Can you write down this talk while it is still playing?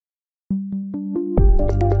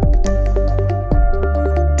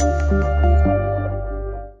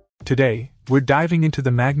Today, we're diving into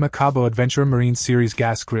the Magma Cabo Adventure Marine Series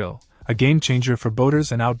gas grill, a game-changer for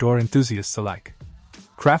boaters and outdoor enthusiasts alike.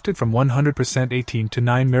 Crafted from 100% 18 to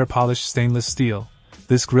 9 mirror polished stainless steel,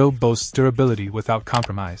 this grill boasts durability without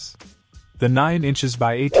compromise. The 9 inches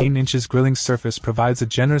by 18 inches grilling surface provides a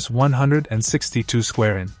generous 162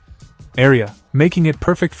 square in area, making it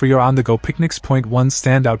perfect for your on-the-go picnics. One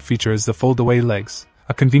standout feature is the fold-away legs,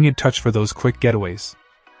 a convenient touch for those quick getaways.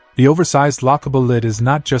 The oversized lockable lid is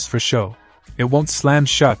not just for show. It won't slam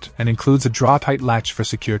shut and includes a draw-tight latch for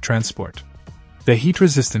secure transport. The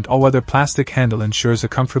heat-resistant all-weather plastic handle ensures a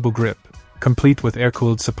comfortable grip, complete with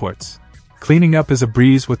air-cooled supports. Cleaning up is a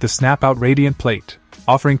breeze with the snap-out radiant plate,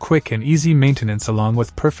 offering quick and easy maintenance along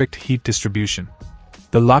with perfect heat distribution.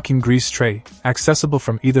 The locking grease tray, accessible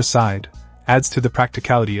from either side, adds to the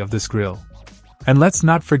practicality of this grill. And let's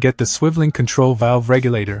not forget the swiveling control valve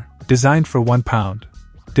regulator, designed for 1 pound.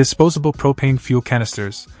 Disposable propane fuel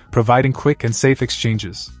canisters, providing quick and safe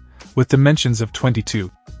exchanges. With dimensions of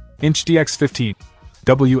 22-inch DX15,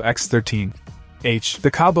 WX13H,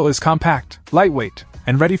 the Cabo is compact, lightweight,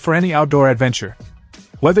 and ready for any outdoor adventure.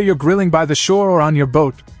 Whether you're grilling by the shore or on your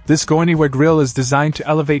boat, this go-anywhere grill is designed to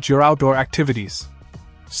elevate your outdoor activities.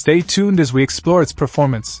 Stay tuned as we explore its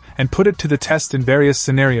performance and put it to the test in various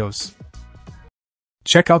scenarios.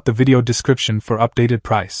 Check out the video description for updated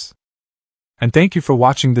price. And thank you for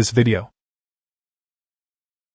watching this video.